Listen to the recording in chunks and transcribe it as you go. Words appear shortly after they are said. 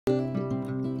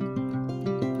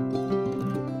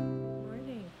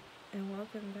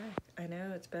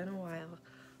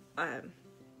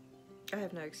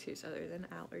have no excuse other than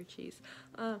allergies.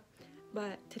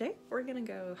 But today we're gonna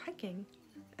go hiking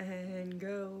and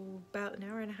go about an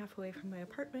hour and a half away from my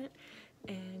apartment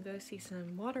and go see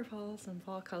some waterfalls, some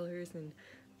fall colors, and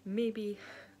maybe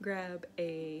grab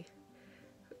a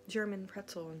German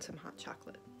pretzel and some hot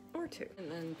chocolate. Or two. And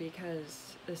then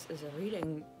because this is a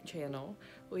reading channel,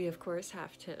 we of course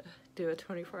have to do a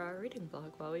 24-hour reading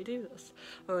vlog while we do this.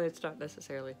 Well, it's not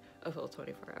necessarily a full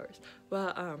 24 hours.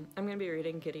 But I'm going to be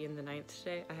reading Gideon the Ninth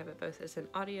today. I have it both as an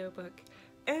audiobook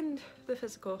and the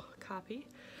physical copy.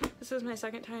 This is my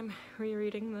second time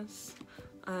rereading this.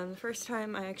 The first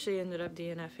time I actually ended up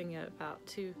DNFing it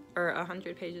about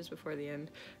 100 pages before the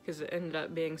end because it ended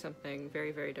up being something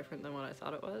very, very different than what I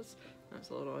thought it was. I was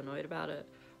a little annoyed about it.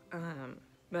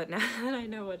 But now that I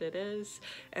know what it is,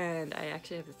 and I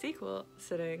actually have the sequel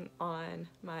sitting on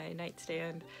my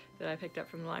nightstand that I picked up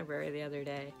from the library the other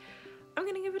day, I'm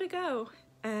gonna give it a go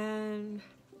and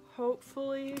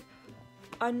hopefully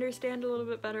understand a little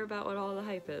bit better about what all the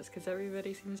hype is, because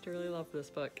everybody seems to really love this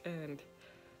book, and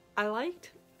I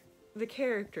liked the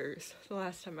characters the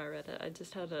last time I read it. I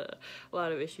just had a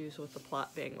lot of issues with the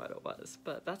plot being what it was,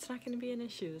 but that's not going to be an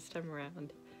issue this time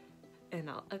around, and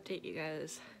I'll update you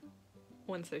guys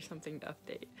once there's something to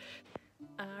update.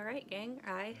 Alright gang,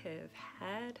 I have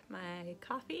had my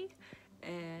coffee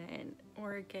and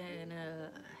we're gonna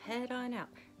head on out.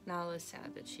 Nala's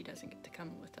sad that she doesn't get to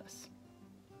come with us.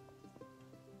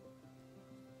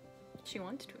 She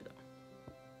wants to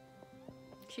though.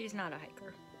 She's not a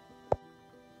hiker.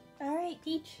 Alright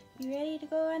Peach, you ready to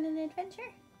go on an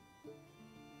adventure?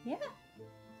 Yeah?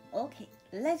 Okay,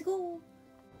 let's go!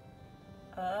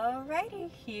 Alrighty,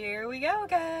 here we go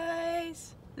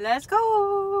guys! Let's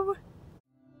go!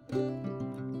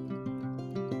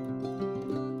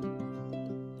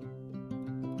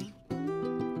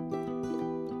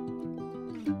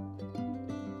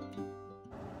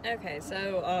 Okay,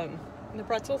 so the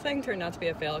pretzel thing turned out to be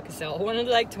a fail because they all wanted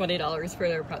like $20 for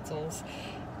their pretzels.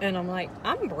 And I'm like,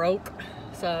 I'm broke,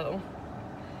 so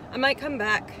I might come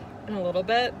back in a little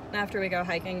bit after we go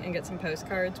hiking and get some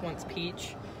postcards once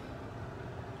Peach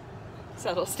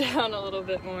settles down a little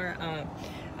bit more.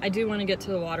 I do want to get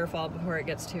to the waterfall before it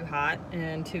gets too hot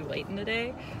and too late in the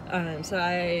day. So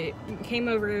I came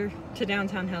over to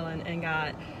downtown Helen and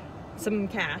got some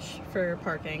cash for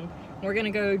parking. We're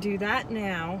gonna go do that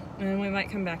now, and then we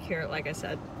might come back here, like I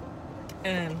said,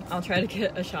 and I'll try to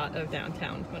get a shot of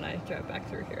downtown when I drive back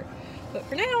through here. But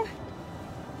for now,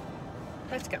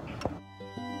 let's go.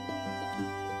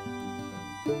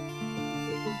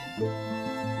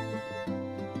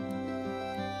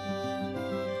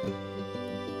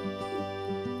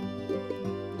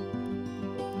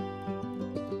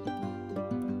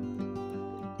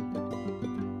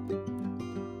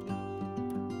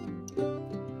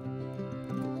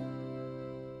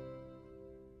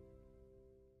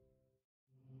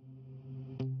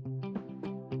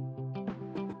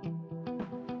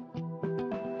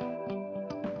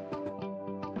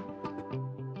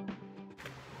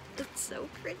 It's so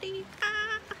pretty.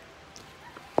 Ah.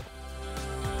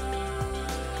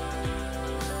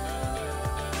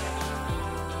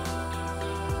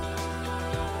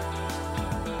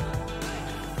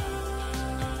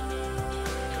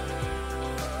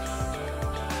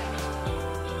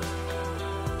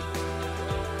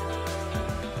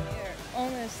 We're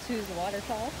almost to the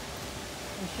waterfall.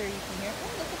 I'm sure you can hear.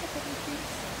 Oh, look at the pretty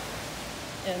trees.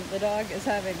 And the dog is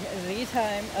having the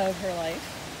time of her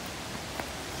life.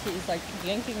 She's like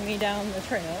yanking me down the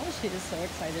trail. She is so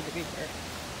excited to be here.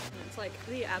 It's like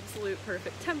the absolute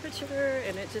perfect temperature,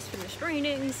 and it just finished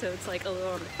raining, so it's like a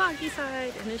little on the foggy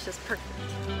side, and it's just perfect.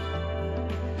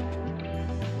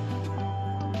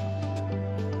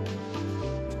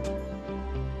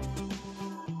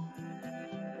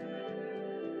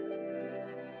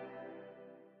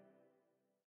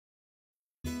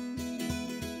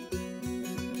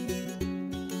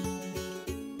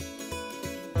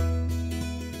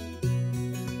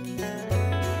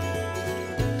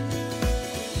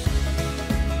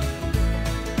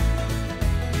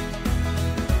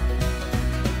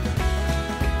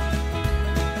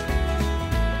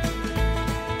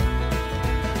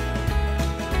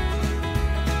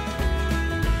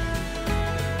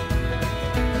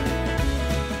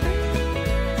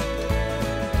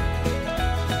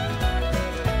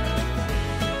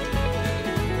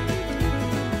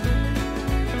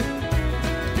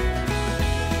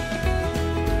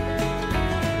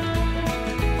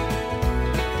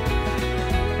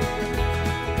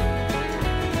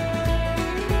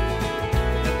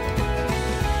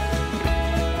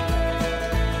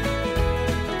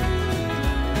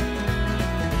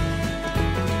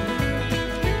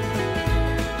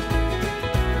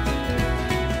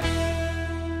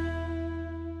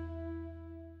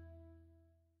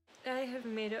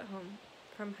 have made it home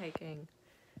from hiking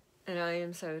and I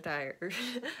am so tired.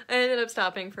 I ended up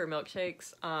stopping for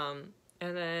milkshakes, and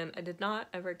then I did not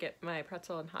ever get my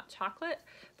pretzel and hot chocolate,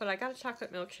 but I got a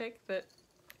chocolate milkshake that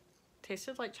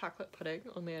tasted like chocolate pudding,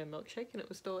 only had a milkshake, and it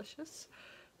was delicious.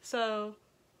 So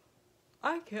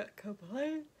I can't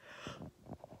complain.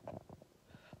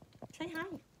 Say hi.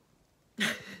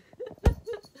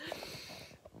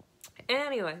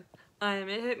 Anyway,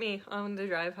 it hit me on the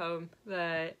drive home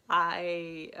that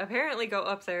I apparently go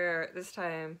up there this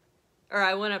time, or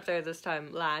I went up there this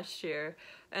time last year,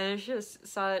 and it's just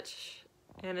such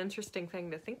an interesting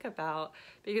thing to think about,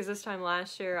 because this time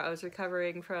last year I was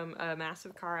recovering from a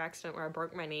massive car accident where I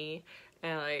broke my knee,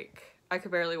 and like I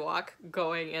could barely walk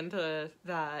going into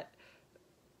that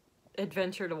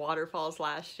adventure to Waterfalls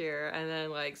last year, and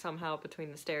then like somehow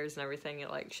between the stairs and everything it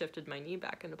like shifted my knee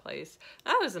back into place.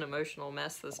 I was an emotional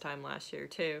mess this time last year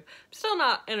too. I'm still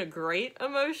not in a great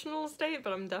emotional state,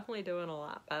 but I'm definitely doing a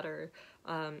lot better,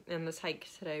 and this hike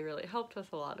today really helped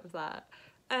with a lot of that.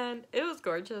 And it was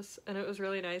gorgeous, and it was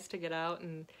really nice to get out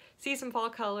and see some fall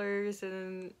colors,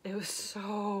 and it was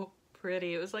so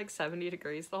pretty. It was like 70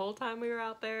 degrees the whole time we were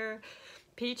out there.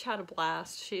 Peach had a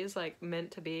blast. She's like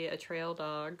meant to be a trail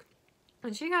dog.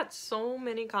 And she got so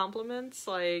many compliments.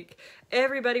 Like,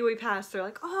 everybody we passed, they're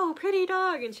like, oh, pretty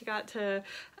dog. And she got to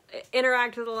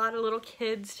interact with a lot of little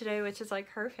kids today, which is like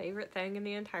her favorite thing in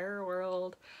the entire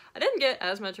world. I didn't get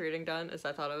as much reading done as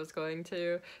I thought I was going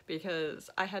to, because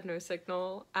I had no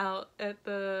signal out at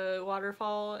the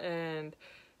waterfall, and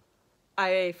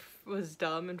I was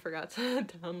dumb and forgot to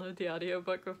download the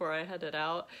audiobook before I headed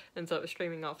out, and so it was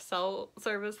streaming off cell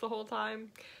service the whole time.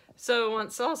 So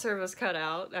once cell service cut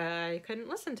out, I couldn't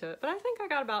listen to it, but I think I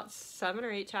got about 7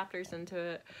 or 8 chapters into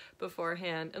it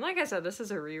beforehand, and like I said, this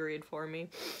is a reread for me,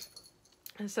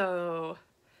 so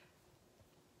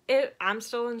I'm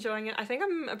still enjoying it. I think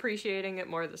I'm appreciating it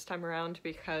more this time around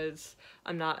because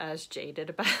I'm not as jaded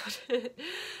about it.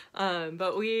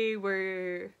 But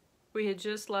we had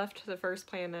just left the first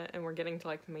planet, and we're getting to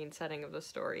like the main setting of the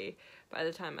story by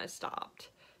the time I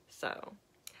stopped. So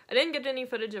I didn't get any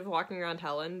footage of walking around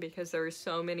Helen because there were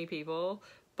so many people,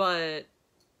 but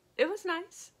it was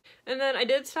nice. And then I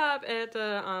did stop at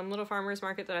the little farmer's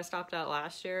market that I stopped at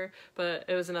last year, but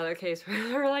it was another case where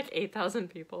there were like 8,000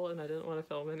 people and I didn't want to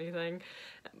film anything.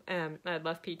 And I had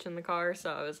left Peach in the car,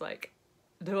 so I was like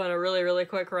doing a really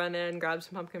quick run in, grab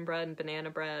some pumpkin bread and banana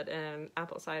bread and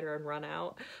apple cider and run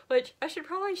out, which I should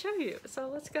probably show you, so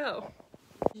let's go.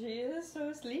 She is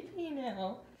so sleepy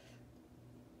now.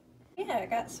 Yeah, I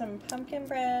got some pumpkin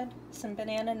bread, some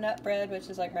banana nut bread, which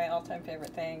is like my all-time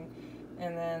favorite thing,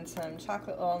 and then some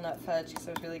chocolate walnut fudge because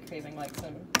I was really craving like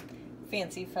some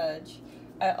fancy fudge.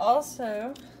 I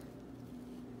also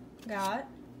got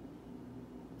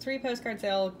 3 postcards. They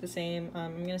all look the same.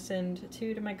 I'm going to send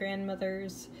 2 to my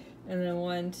grandmother's and then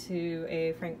 1 to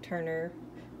a Frank Turner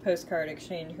postcard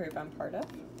exchange group I'm part of.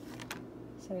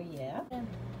 So yeah.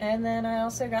 And then I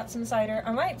also got some cider.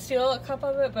 I might steal a cup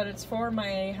of it, but it's for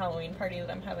my Halloween party that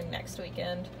I'm having next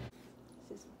weekend.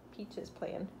 This is Peach's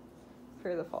plan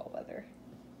for the fall weather.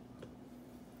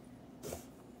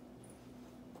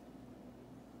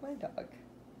 My dog.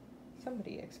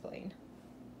 Somebody explain.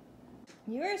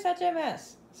 You are such a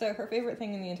mess. So her favorite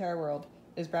thing in the entire world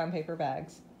is brown paper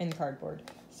bags and cardboard.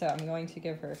 So I'm going to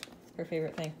give her her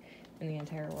favorite thing in the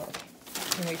entire world.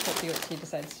 And we shall see what she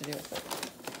decides to do with it.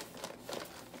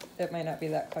 It might not be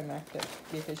that climactic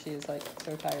because she is like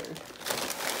so tired.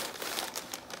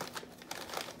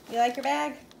 You like your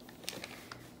bag?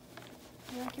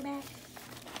 You like your bag?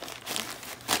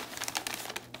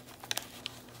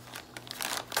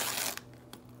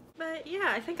 But yeah,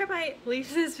 I think I might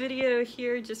leave this video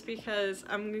here just because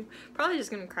I'm probably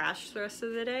just gonna crash the rest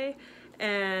of the day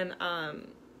and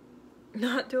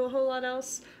not do a whole lot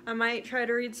else. I might try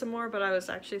to read some more, but I was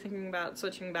actually thinking about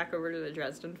switching back over to the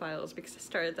Dresden Files because I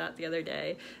started that the other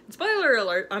day. And spoiler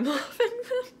alert, I'm loving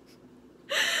them.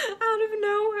 Out of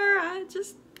nowhere, I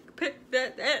just picked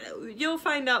that. You'll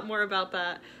find out more about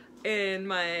that in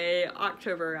my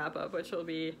October wrap-up, which will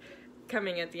be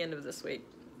coming at the end of this week.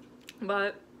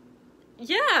 But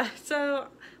yeah, so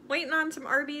waiting on some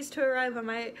Arby's to arrive. I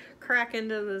might crack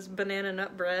into this banana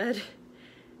nut bread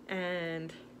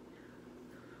and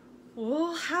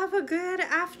we'll have a good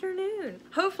afternoon.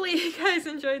 Hopefully you guys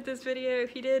enjoyed this video.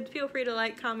 If you did, feel free to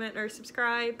like, comment, or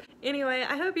subscribe. Anyway,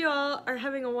 I hope you all are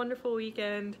having a wonderful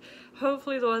weekend.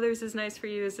 Hopefully the weather's as nice for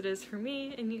you as it is for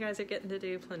me, and you guys are getting to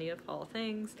do plenty of fall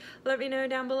things. Let me know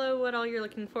down below what all you're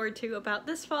looking forward to about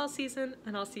this fall season,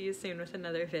 and I'll see you soon with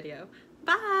another video.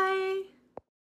 Bye!